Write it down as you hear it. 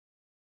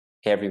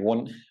Hey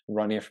everyone,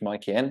 Ron here from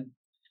IKN.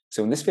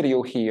 So in this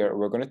video here,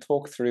 we're going to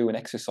talk through an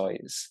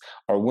exercise,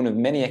 or one of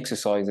many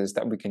exercises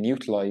that we can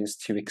utilize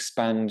to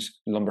expand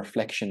lumbar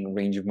flexion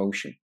range of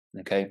motion,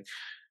 okay?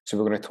 So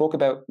we're going to talk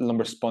about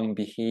lumbar spine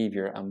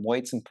behavior and why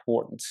it's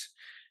important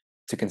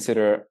to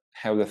consider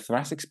how the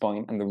thoracic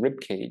spine and the rib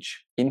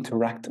cage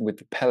interact with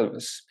the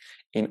pelvis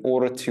in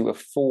order to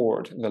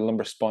afford the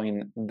lumbar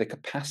spine the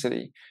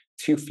capacity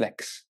to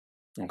flex,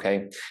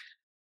 okay?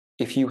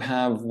 If you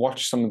have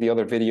watched some of the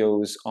other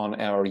videos on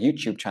our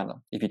YouTube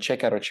channel, if you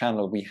check out our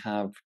channel, we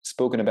have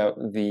spoken about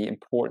the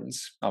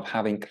importance of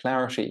having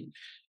clarity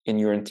in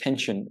your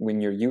intention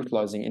when you're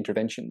utilizing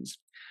interventions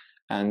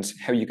and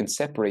how you can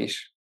separate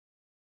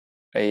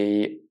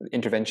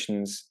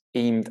interventions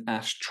aimed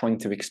at trying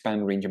to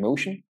expand range of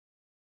motion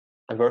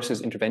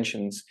versus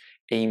interventions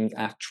aimed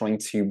at trying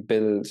to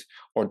build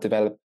or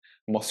develop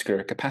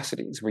muscular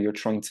capacities, where you're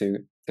trying to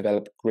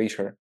develop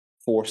greater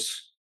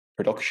force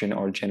production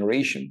or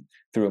generation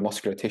through a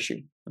muscular tissue,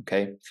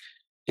 okay?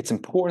 It's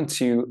important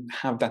to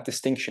have that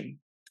distinction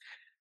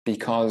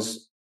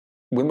because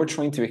when we're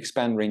trying to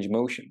expand range of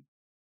motion,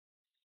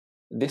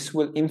 this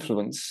will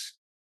influence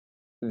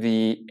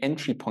the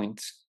entry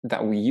point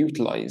that we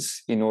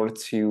utilize in order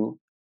to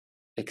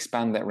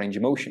expand that range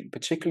of motion,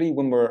 particularly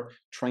when we're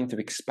trying to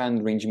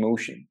expand range of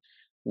motion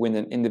when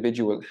an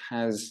individual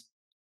has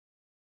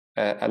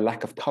a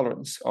lack of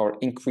tolerance or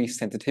increased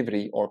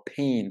sensitivity or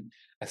pain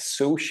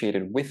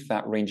associated with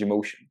that range of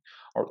motion,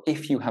 or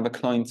if you have a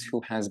client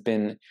who has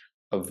been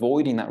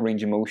avoiding that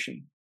range of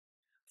motion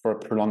for a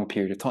prolonged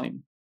period of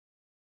time.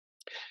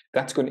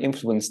 That's going to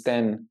influence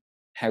then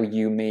how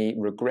you may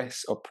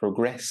regress or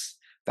progress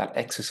that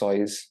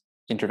exercise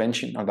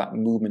intervention or that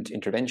movement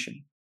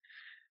intervention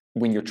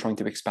when you're trying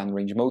to expand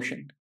range of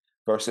motion,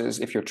 versus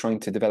if you're trying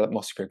to develop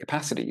muscular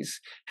capacities,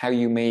 how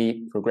you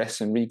may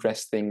progress and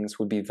regress things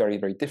would be very,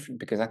 very different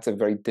because that's a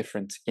very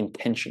different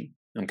intention,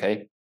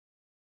 okay?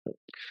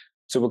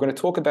 So we're going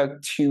to talk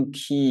about two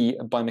key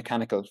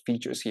biomechanical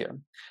features here,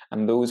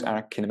 and those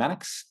are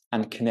kinematics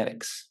and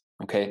kinetics,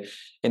 okay?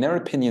 In our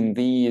opinion,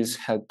 these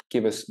help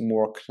give us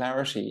more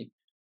clarity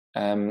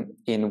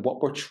in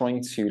what we're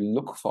trying to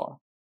look for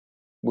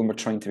when we're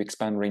trying to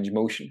expand range of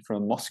motion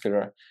from a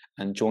muscular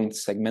and joint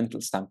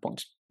segmental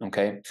standpoint,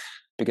 okay?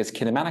 Because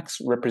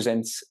kinematics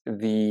represents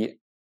the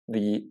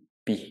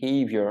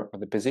behavior or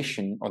the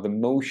position or the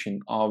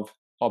motion of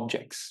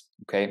objects,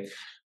 okay?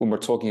 When we're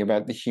talking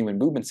about the human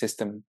movement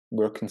system,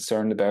 we're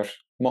concerned about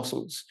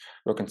muscles.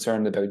 We're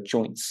concerned about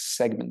joints,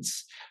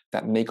 segments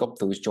that make up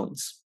those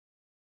joints.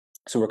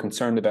 So we're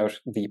concerned about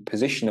the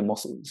position of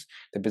muscles,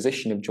 the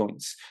position of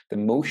joints, the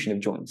motion of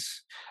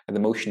joints, and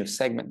the motion of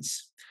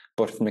segments.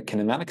 But from a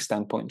kinematic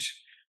standpoint,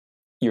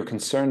 you're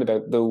concerned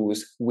about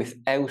those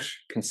without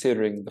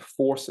considering the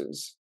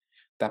forces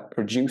that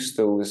produce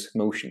those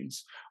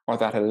motions or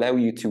that allow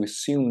you to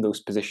assume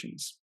those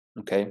positions,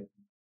 okay?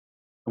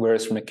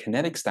 Whereas from a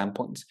kinetic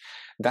standpoint,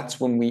 that's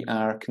when we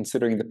are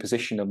considering the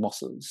position of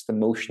muscles, the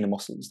motion of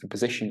muscles, the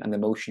position and the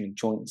motion of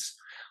joints,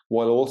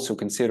 while also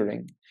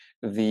considering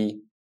the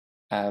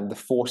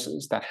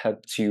forces that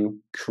help to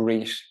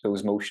create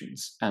those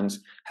motions and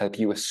help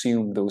you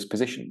assume those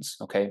positions,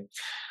 okay?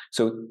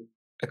 So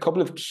a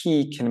couple of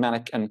key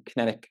kinematic and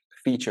kinetic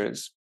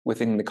features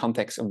within the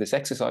context of this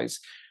exercise.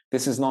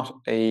 This is not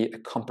a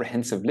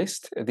comprehensive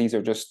list. These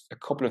are just a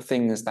couple of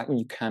things that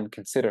you can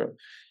consider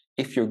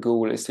if your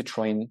goal is to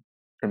try and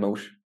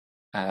promote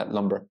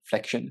lumbar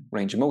flexion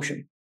range of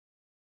motion.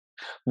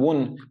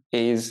 One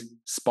is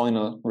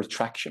spinal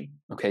retraction.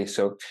 Okay,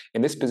 so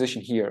in this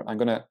position here, I'm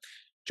going to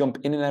jump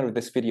in and out of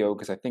this video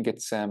because I think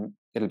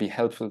it'll be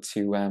helpful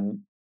to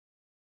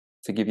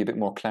give you a bit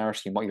more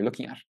clarity in what you're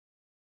looking at.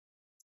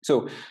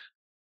 So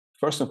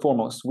first and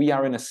foremost, we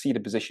are in a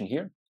seated position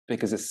here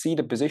because a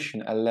seated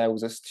position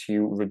allows us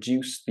to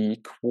reduce the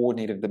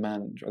coordinative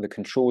demand or the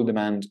control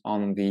demand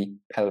on the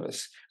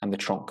pelvis and the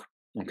trunk,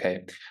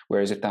 okay?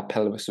 Whereas if that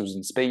pelvis was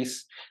in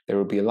space, there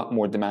would be a lot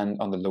more demand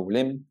on the lower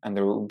limb and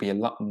there would be a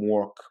lot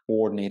more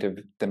coordinative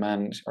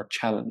demand or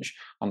challenge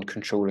on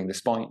controlling the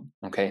spine,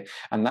 okay?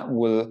 And that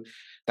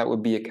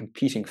would be a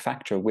competing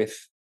factor with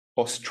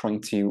us trying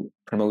to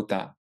promote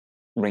that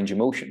range of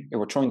motion. If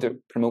we're trying to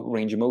promote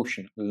range of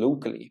motion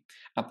locally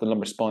at the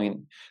lumbar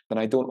spine, then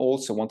I don't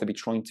also want to be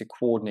trying to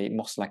coordinate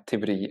muscle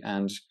activity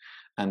and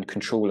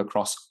control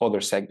across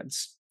other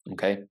segments,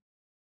 okay?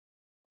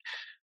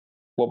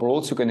 What we're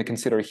also going to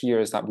consider here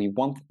is that we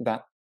want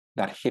that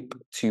hip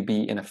to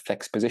be in a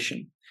flex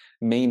position,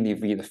 mainly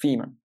via the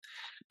femur.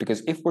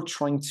 Because if we're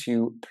trying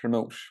to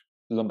promote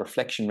lumbar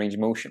flexion range of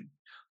motion,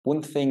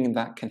 one thing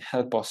that can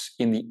help us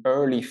in the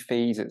early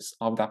phases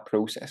of that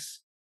process.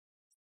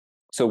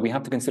 So we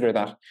have to consider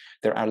that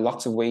there are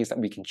lots of ways that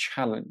we can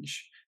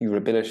challenge your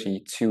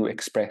ability to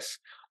express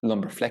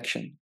lumbar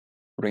flexion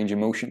range of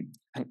motion,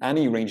 and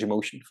any range of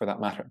motion for that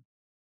matter.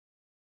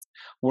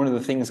 One of the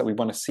things that we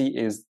want to see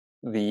is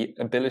the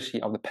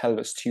ability of the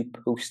pelvis to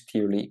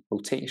posteriorly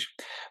rotate.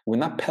 When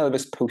that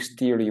pelvis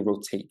posteriorly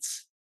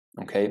rotates,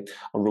 okay,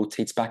 or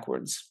rotates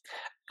backwards,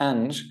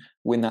 and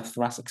when that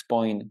thoracic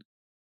spine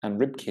and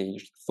rib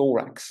cage,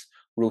 thorax,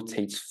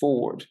 rotates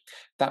forward,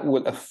 that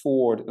will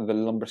afford the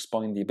lumbar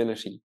spine the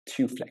ability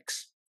to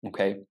flex,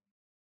 okay?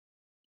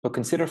 But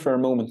consider for a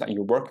moment that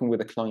you're working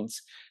with a client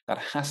that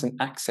hasn't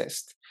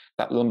accessed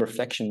that lumbar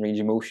flexion range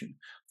of motion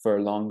for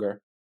a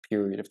longer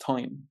period of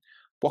time.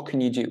 What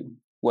can you do?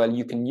 Well,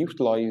 you can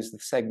utilize the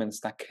segments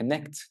that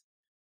connect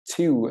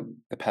to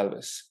the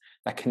pelvis,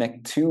 that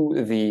connect to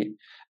the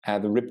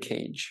rib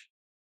cage,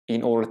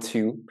 in order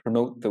to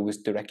promote those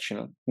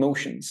directional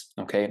motions,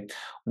 okay?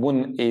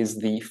 One is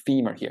the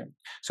femur here.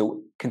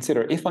 So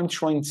consider, if I'm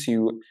trying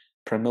to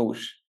promote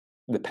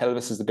the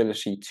pelvis's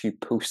ability to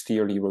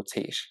posteriorly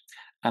rotate,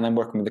 and I'm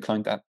working with a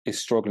client that is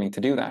struggling to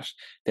do that,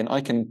 then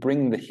I can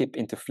bring the hip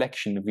into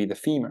flexion via the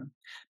femur.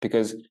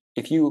 Because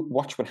if you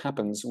watch what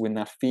happens when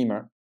that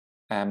femur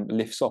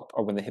lifts up,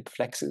 or when the hip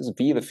flexes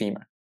via the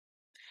femur,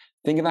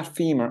 think of that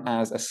femur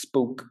as a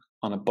spoke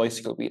on a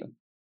bicycle wheel.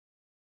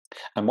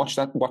 And watch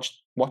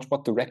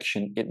what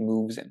direction it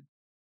moves in.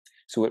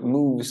 So it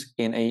moves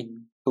in a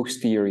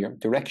posterior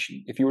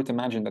direction. If you were to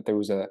imagine that there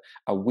was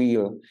a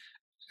wheel,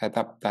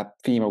 that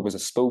femur was a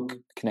spoke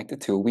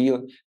connected to a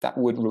wheel, that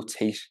would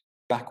rotate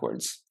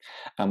backwards.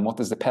 And what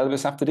does the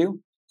pelvis have to do?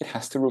 It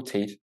has to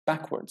rotate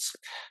backwards.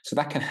 So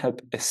that can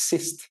help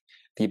assist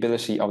the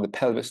ability of the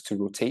pelvis to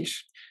rotate,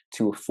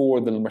 to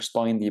afford the lumbar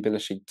spine the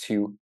ability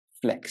to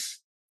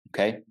flex,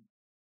 okay?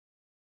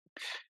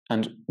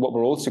 And what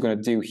we're also going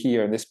to do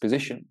here in this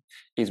position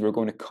is we're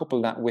going to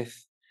couple that with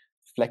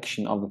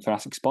flexion of the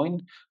thoracic spine,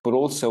 but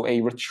also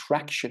a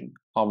retraction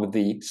of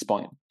the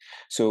spine.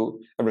 So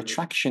a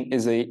retraction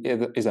is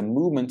a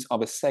movement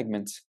of a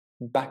segment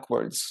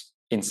backwards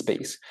in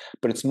space,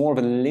 but it's more of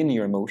a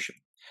linear motion.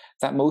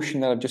 That motion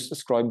that I've just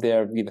described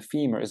there via the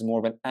femur is more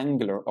of an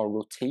angular or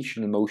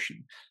rotational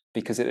motion,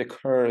 because it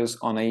occurs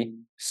on a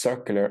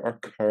circular or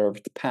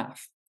curved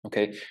path.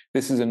 Okay,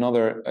 this is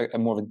another, a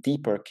more of a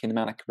deeper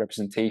kinematic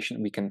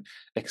representation. We can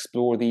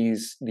explore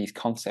these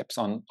concepts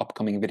on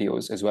upcoming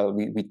videos as well.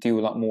 We do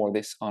a lot more of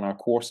this on our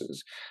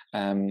courses,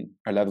 our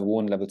level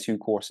 1, level 2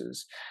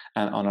 courses,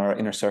 and on our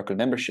Inner Circle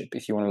membership,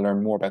 if you want to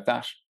learn more about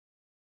that.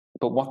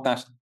 But what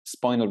that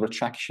spinal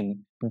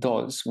retraction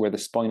does, where the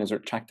spine is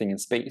retracting in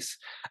space,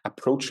 a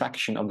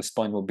protraction of the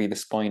spine will be the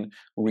spine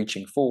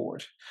reaching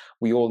forward.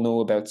 We all know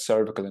about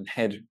cervical and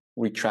head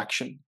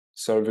retraction,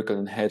 cervical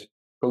and head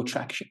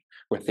protraction,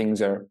 where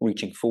things are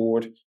reaching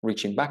forward,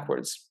 reaching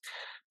backwards.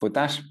 But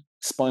that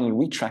spinal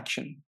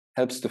retraction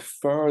helps to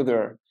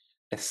further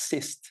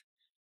assist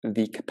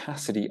the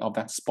capacity of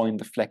that spine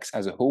to flex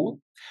as a whole.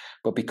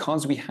 But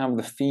because we have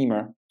the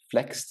femur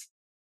flexed,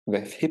 the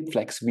hip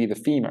flex via the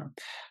femur,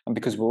 and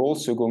because we're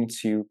also going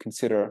to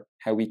consider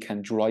how we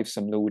can drive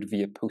some load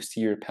via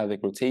posterior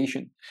pelvic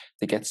rotation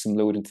to get some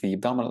load into the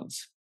abdominals,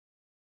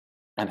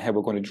 and how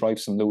we're going to drive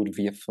some load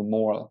via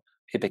femoral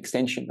hip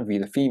extension via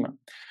the femur,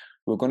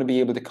 we're going to be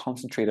able to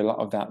concentrate a lot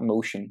of that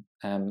motion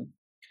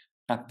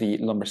at the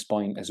lumbar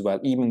spine as well,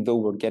 even though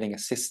we're getting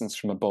assistance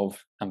from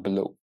above and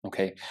below,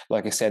 okay?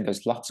 Like I said,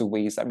 there's lots of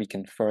ways that we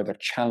can further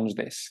challenge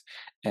this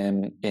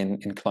in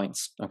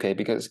clients, okay?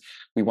 Because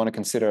we want to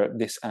consider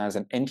this as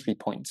an entry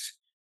point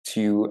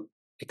to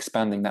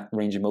expanding that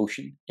range of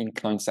motion in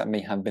clients that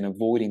may have been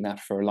avoiding that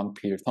for a long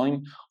period of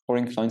time, or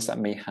in clients that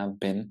may have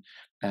been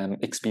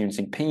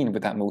experiencing pain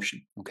with that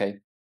motion, okay?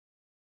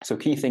 So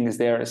key things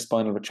there is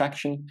spinal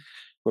retraction,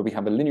 where we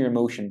have a linear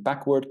motion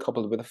backward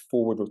coupled with a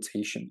forward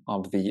rotation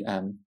of the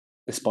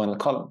spinal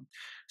column.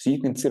 So you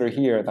consider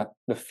here that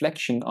the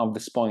flexion of the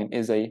spine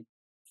is a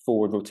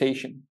forward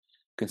rotation.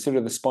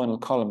 Consider the spinal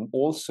column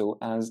also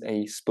as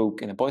a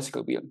spoke in a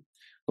bicycle wheel.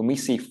 When we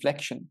see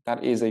flexion,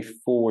 that is a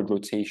forward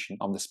rotation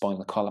of the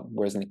spinal column,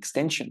 whereas an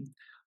extension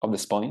of the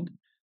spine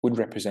would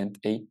represent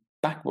a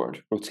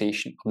backward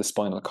rotation of the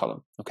spinal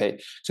column, okay?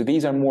 So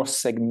these are more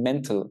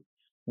segmental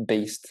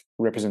based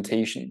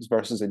representations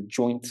versus a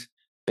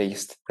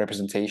joint-based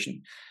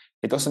representation.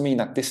 It doesn't mean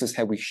that this is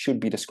how we should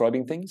be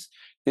describing things.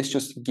 This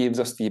just gives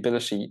us the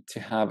ability to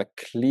have a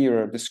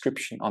clearer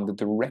description on the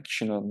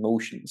directional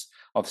motions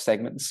of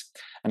segments.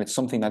 And it's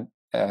something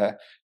that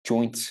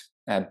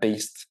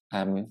joint-based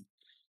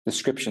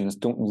descriptions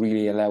don't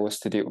really allow us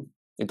to do.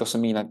 It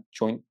doesn't mean that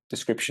joint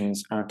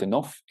descriptions aren't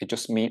enough. It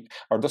just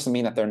doesn't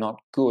mean that they're not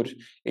good.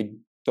 It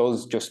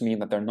does just mean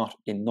that they're not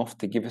enough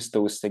to give us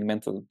those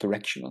segmental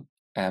directional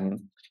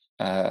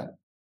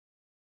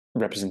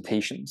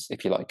representations,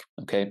 if you like,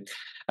 okay?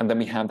 And then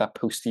we have that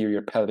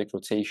posterior pelvic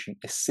rotation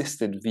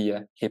assisted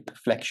via hip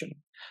flexion,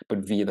 but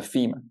via the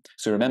femur.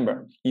 So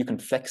remember, you can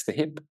flex the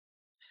hip,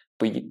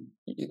 but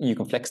you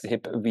can flex the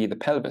hip via the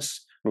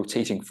pelvis,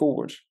 rotating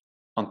forward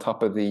on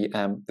top of the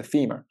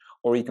femur,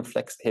 or you can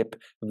flex the hip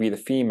via the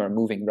femur,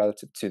 moving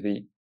relative to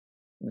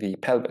the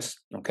pelvis,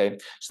 okay?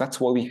 So that's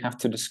why we have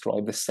to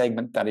describe the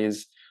segment that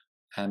is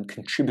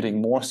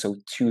contributing more so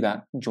to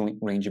that joint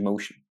range of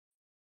motion.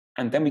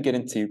 And then we get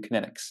into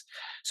kinetics.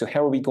 So how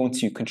are we going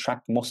to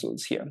contract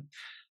muscles here?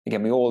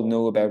 Again, we all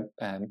know about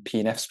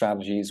P&F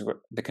strategies,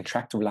 the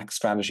contract relax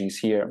strategies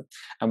here,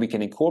 and we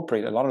can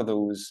incorporate a lot of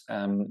those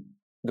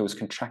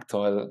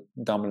contractile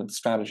dominant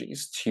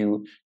strategies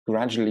to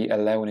gradually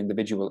allow an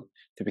individual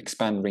to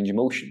expand range of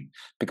motion.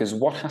 Because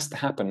what has to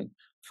happen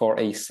for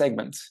a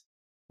segment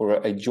or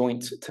a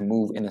joint to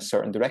move in a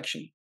certain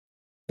direction?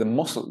 The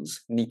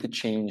muscles need to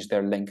change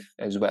their length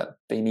as well.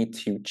 They need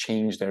to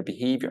change their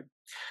behavior.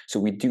 So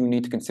we do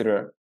need to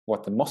consider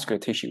what the muscular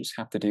tissues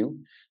have to do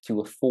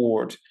to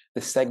afford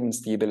the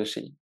segments the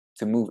ability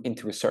to move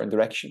into a certain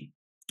direction.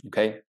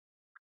 Okay,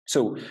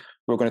 so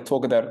we're going to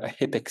talk about a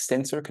hip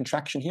extensor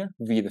contraction here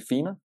via the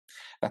femur.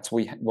 That's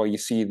why you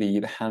see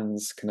the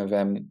hands kind of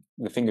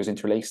the fingers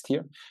interlaced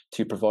here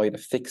to provide a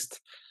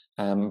fixed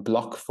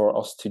block for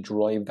us to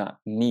drive that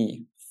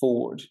knee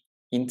forward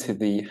into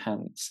the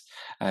hands,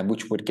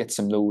 which would get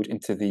some load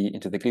into the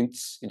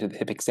glutes, into the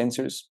hip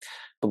extensors.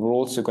 But we're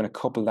also going to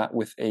couple that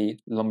with a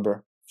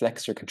lumbar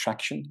flexor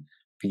contraction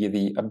via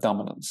the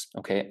abdominals,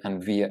 okay,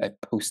 and via a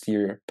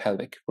posterior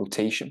pelvic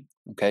rotation,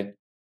 okay.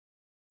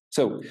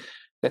 So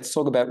let's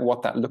talk about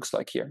what that looks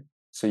like here.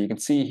 So you can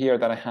see here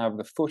that I have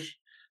the foot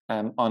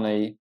on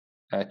a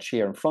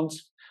chair in front.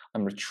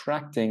 I'm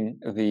retracting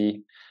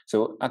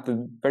so at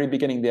the very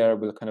beginning there,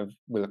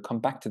 we'll come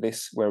back to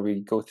this where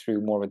we go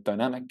through more of a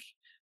dynamic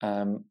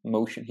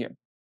motion here.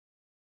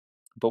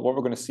 But what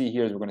we're going to see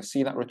here is we're going to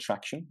see that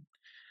retraction.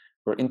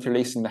 We're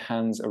interlacing the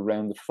hands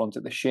around the front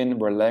of the shin.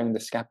 We're allowing the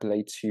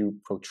scapulae to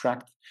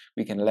protract.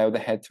 We can allow the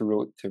head to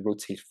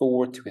rotate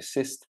forward to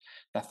assist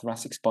that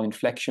thoracic spine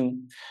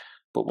flexion.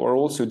 But what we're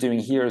also doing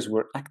here is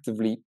we're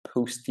actively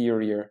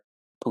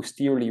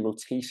posteriorly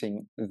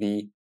rotating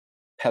the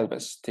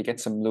pelvis to get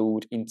some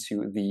load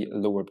into the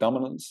lower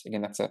abdominals.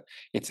 Again,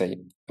 it's a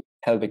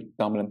pelvic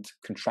dominant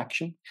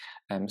contraction.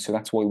 So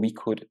that's why we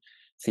could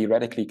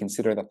theoretically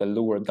consider that the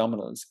lower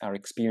abdominals are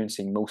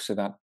experiencing most of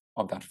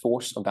that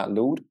force, of that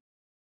load.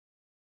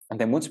 And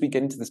then once we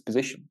get into this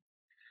position,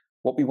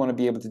 what we want to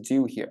be able to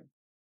do here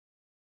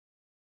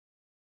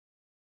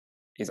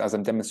is, as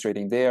I'm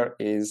demonstrating there,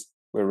 is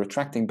we're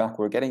retracting back,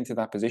 we're getting to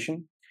that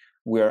position,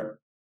 we're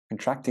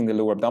contracting the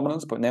lower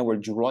abdominals, but now we're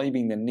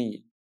driving the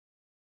knee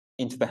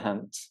into the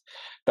hands.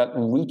 That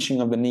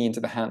reaching of the knee into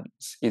the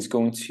hands is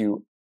going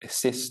to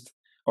assist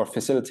or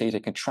facilitate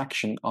a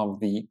contraction of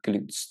the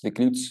glutes. The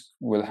glutes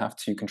will have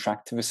to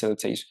contract to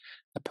facilitate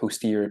a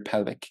posterior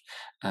pelvic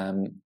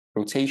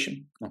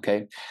rotation,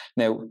 okay?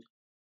 Now,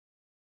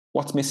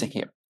 what's missing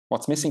here?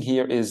 What's missing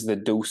here is the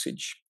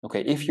dosage, okay?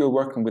 If you're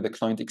working with a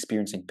client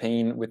experiencing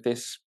pain with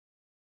this,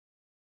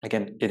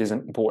 again, it is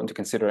important to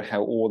consider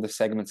how all the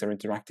segments are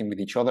interacting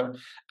with each other,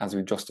 as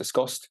we've just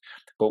discussed,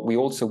 but we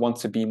also want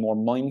to be more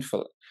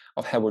mindful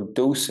of how we're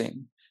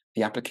dosing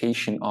the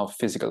application of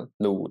physical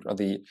load, or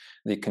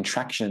the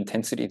contraction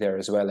intensity there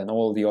as well, and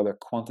all the other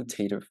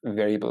quantitative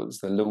variables,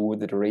 the load,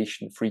 the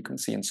duration,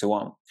 frequency, and so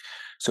on.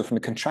 So from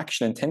a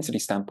contraction intensity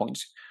standpoint,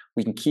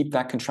 we can keep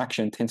that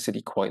contraction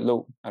intensity quite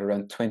low at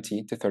around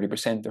 20 to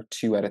 30% or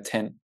 2 out of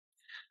 10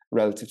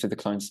 relative to the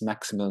client's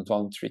maximal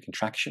voluntary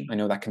contraction. I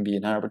know that can be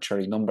an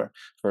arbitrary number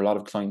for a lot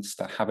of clients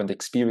that haven't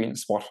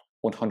experienced what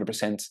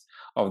 100%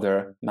 of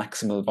their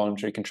maximal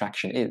voluntary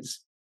contraction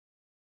is.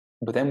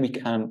 But then we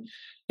can,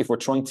 if we're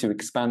trying to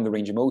expand the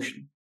range of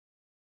motion,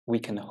 we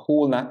can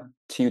hold that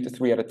 2 to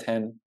 3 out of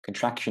 10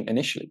 contraction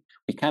initially.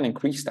 We can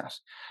increase that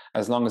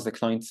as long as the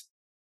client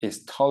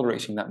is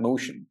tolerating that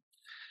motion.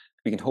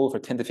 We can hold for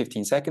 10 to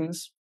 15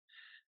 seconds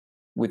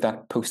with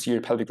that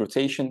posterior pelvic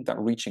rotation, that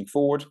reaching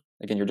forward.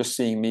 Again, you're just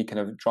seeing me kind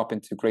of drop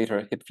into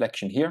greater hip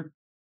flexion here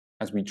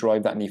as we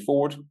drive that knee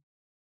forward.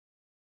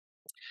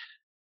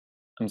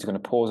 I'm just going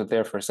to pause it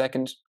there for a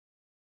second.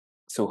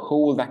 So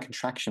hold that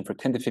contraction for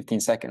 10 to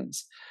 15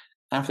 seconds.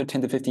 After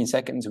 10 to 15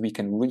 seconds, we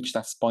can reach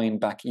that spine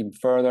back even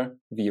further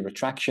via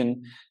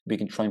retraction. We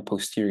can try and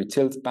posterior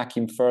tilt back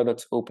even further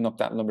to open up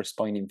that lumbar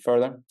spine even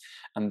further.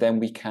 And then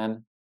we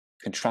can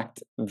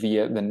contract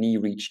via the knee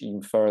reach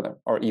even further,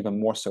 or even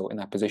more so in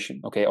that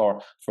position, okay,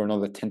 or for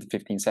another 10 to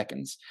 15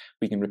 seconds.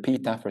 We can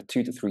repeat that for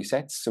 2 to 3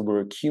 sets. So we're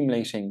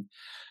accumulating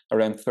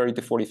around 30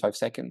 to 45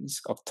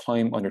 seconds of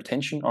time under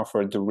tension, or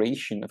for a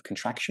duration of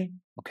contraction,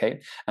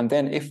 okay? And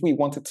then if we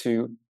wanted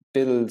to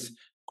build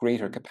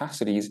greater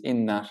capacities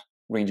in that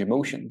range of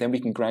motion, then we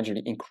can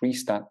gradually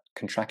increase that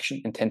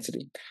contraction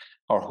intensity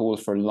or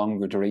hold for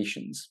longer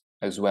durations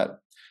as well.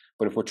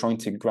 But if we're trying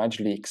to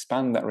gradually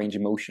expand that range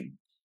of motion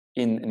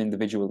in an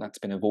individual that's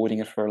been avoiding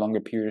it for a longer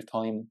period of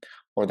time,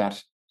 or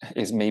that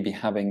is maybe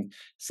having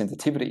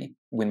sensitivity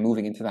when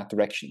moving into that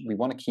direction, we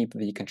want to keep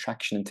the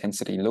contraction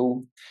intensity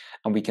low,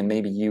 and we can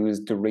maybe use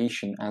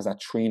duration as a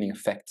training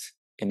effect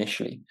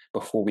initially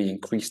before we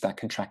increase that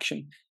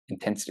contraction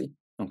intensity,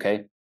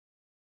 okay?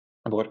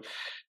 But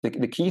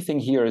the key thing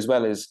here as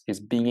well is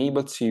being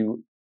able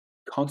to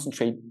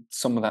concentrate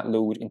some of that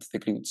load into the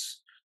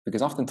glutes,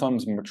 because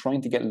oftentimes when we're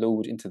trying to get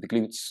load into the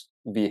glutes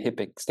via hip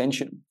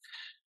extension,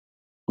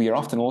 we are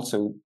often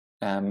also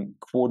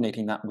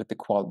coordinating that with the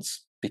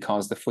quads,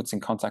 because the foot's in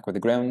contact with the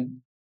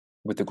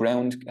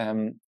ground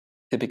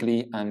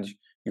typically, and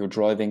you're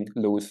driving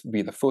load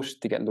via the foot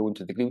to get load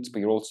to the glutes, but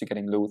you're also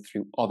getting load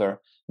through other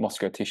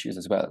muscular tissues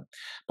as well.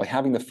 By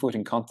having the foot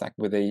in contact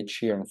with a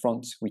chair in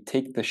front, we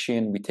take the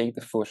shin, we take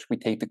the foot, we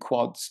take the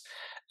quads,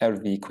 out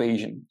of the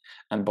equation.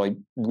 And by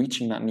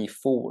reaching that knee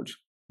forward,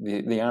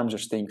 the arms are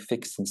staying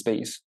fixed in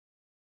space.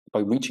 By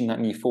reaching that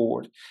knee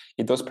forward,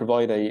 it does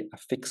provide a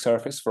fixed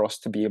surface for us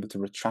to be able to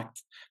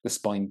retract the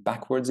spine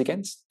backwards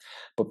against.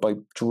 But by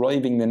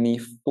driving the knee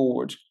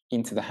forward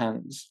into the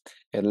hands,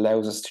 it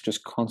allows us to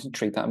just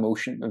concentrate that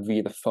motion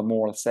via the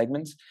femoral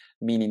segment,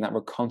 meaning that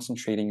we're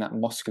concentrating that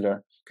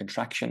muscular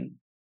contraction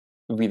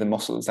via the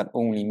muscles that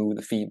only move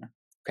the femur.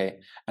 Okay,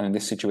 and in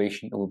this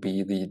situation, it will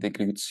be the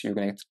glutes. You're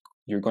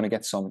going to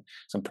get some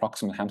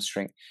proximal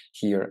hamstring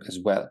here as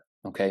well.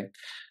 Okay.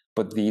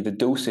 But the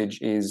dosage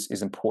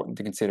is important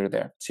to consider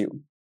there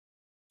too.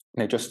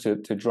 Now, just to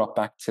drop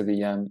back to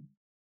the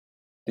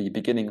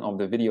beginning of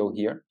the video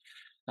here,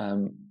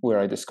 where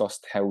I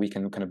discussed how we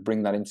can kind of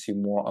bring that into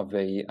more of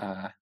a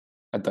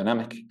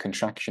dynamic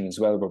contraction as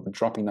well, where we're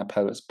dropping that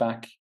pelvis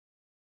back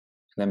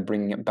and then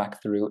bringing it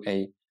back through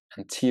a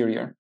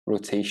anterior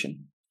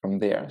rotation from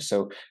there.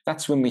 So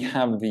that's when we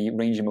have the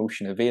range of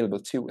motion available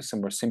to us,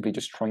 and we're simply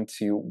just trying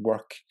to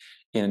work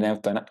in and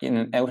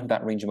out of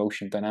that range of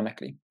motion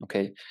dynamically.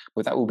 Okay,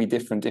 but that will be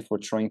different if we're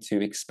trying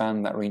to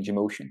expand that range of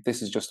motion.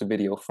 This is just a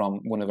video from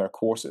one of our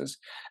courses,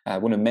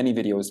 one of many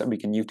videos that we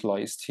can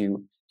utilize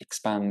to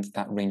expand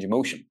that range of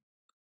motion.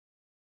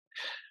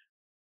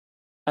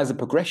 As a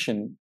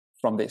progression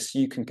from this,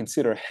 you can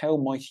consider how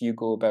might you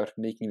go about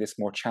making this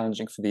more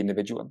challenging for the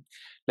individual.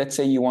 Let's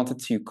say you wanted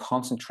to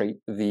concentrate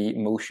the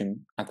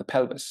motion at the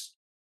pelvis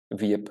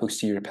via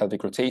posterior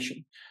pelvic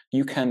rotation.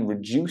 You can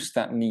reduce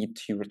that need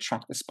to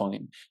retract the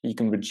spine. You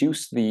can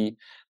reduce the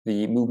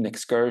movement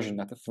excursion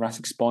that the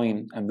thoracic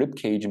spine and rib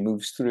cage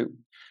moves through,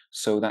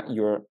 so that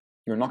you're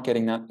not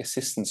getting that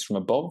assistance from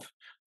above,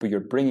 but you're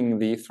bringing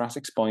the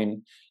thoracic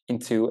spine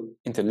into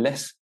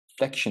less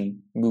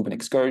flexion movement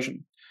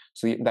excursion,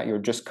 so that you're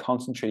just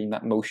concentrating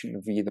that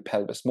motion via the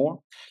pelvis more.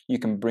 You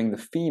can bring the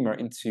femur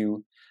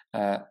into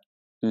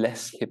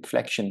less hip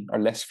flexion or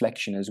less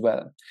flexion as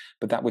well,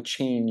 but that would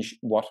change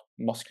what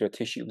muscular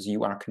tissues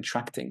you are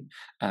contracting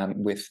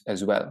with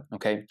as well.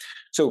 Okay,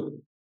 so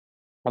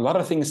a lot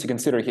of things to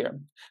consider here,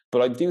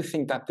 but I do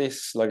think that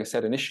this, like I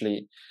said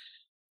initially,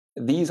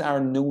 these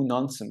are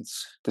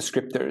no-nonsense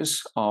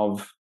descriptors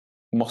of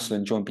muscle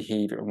and joint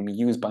behavior when we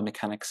use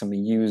biomechanics and we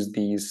use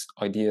these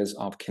ideas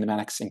of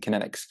kinematics and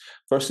kinetics,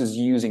 versus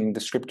using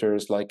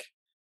descriptors like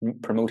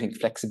promoting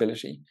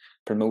flexibility,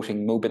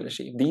 promoting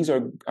mobility. These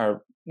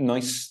are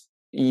nice,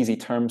 easy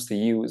terms to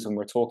use when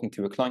we're talking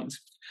to a client.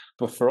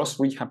 But for us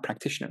rehab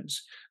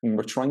practitioners, when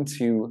we're trying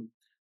to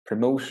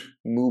promote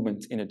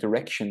movement in a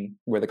direction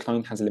where the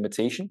client has a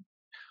limitation,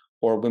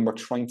 or when we're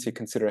trying to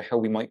consider how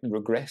we might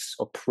regress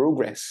or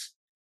progress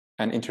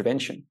an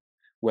intervention,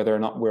 whether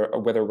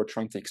we're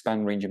trying to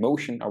expand range of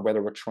motion or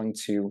whether we're trying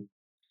to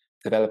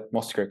develop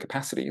muscular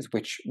capacities,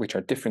 which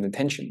are different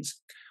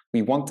intentions,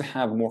 we want to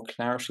have more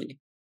clarity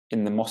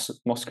in the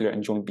muscular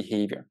and joint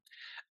behavior.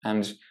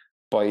 And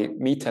by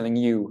me telling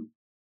you,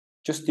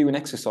 just do an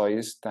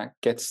exercise that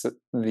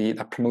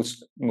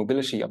promotes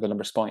mobility of the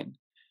lumbar spine,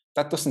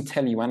 that doesn't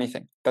tell you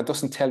anything. That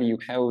doesn't tell you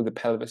how the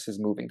pelvis is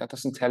moving. That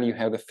doesn't tell you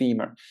how the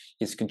femur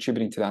is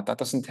contributing to that. That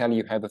doesn't tell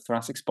you how the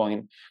thoracic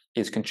spine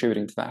is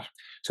contributing to that.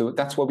 So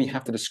that's why we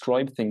have to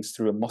describe things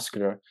through a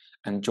muscular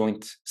and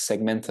joint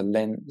segmental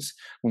lens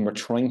when we're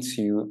trying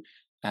to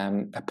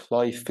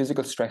apply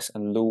physical stress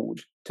and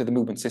load to the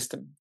movement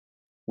system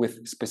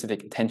with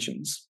specific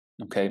intentions.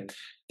 Okay,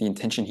 the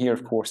intention here,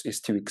 of course,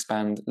 is to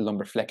expand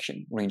lumbar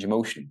flexion, range of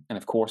motion. And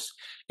of course,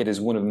 it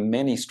is one of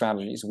many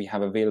strategies we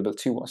have available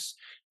to us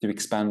to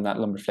expand that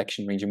lumbar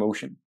flexion range of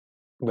motion.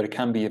 But it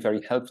can be a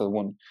very helpful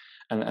one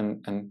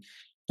and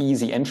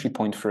easy entry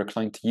point for a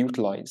client to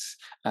utilize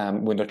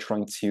when they're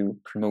trying to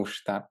promote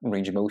that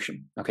range of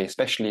motion. Okay,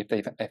 especially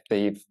if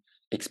they've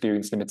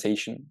experienced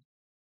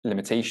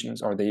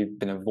limitations or they've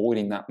been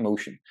avoiding that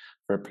motion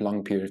for a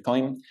prolonged period of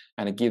time,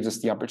 and it gives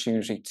us the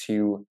opportunity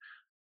to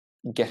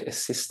get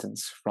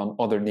assistance from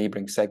other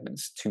neighboring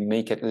segments to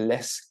make it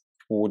less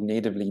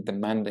coordinatively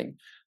demanding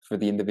for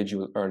the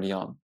individual early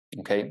on.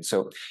 Okay,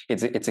 so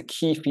it's a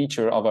key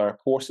feature of our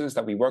courses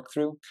that we work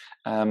through,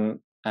 and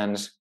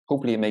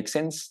hopefully it makes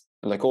sense.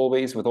 Like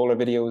always with all our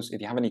videos,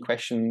 if you have any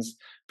questions,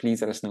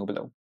 please let us know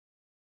below.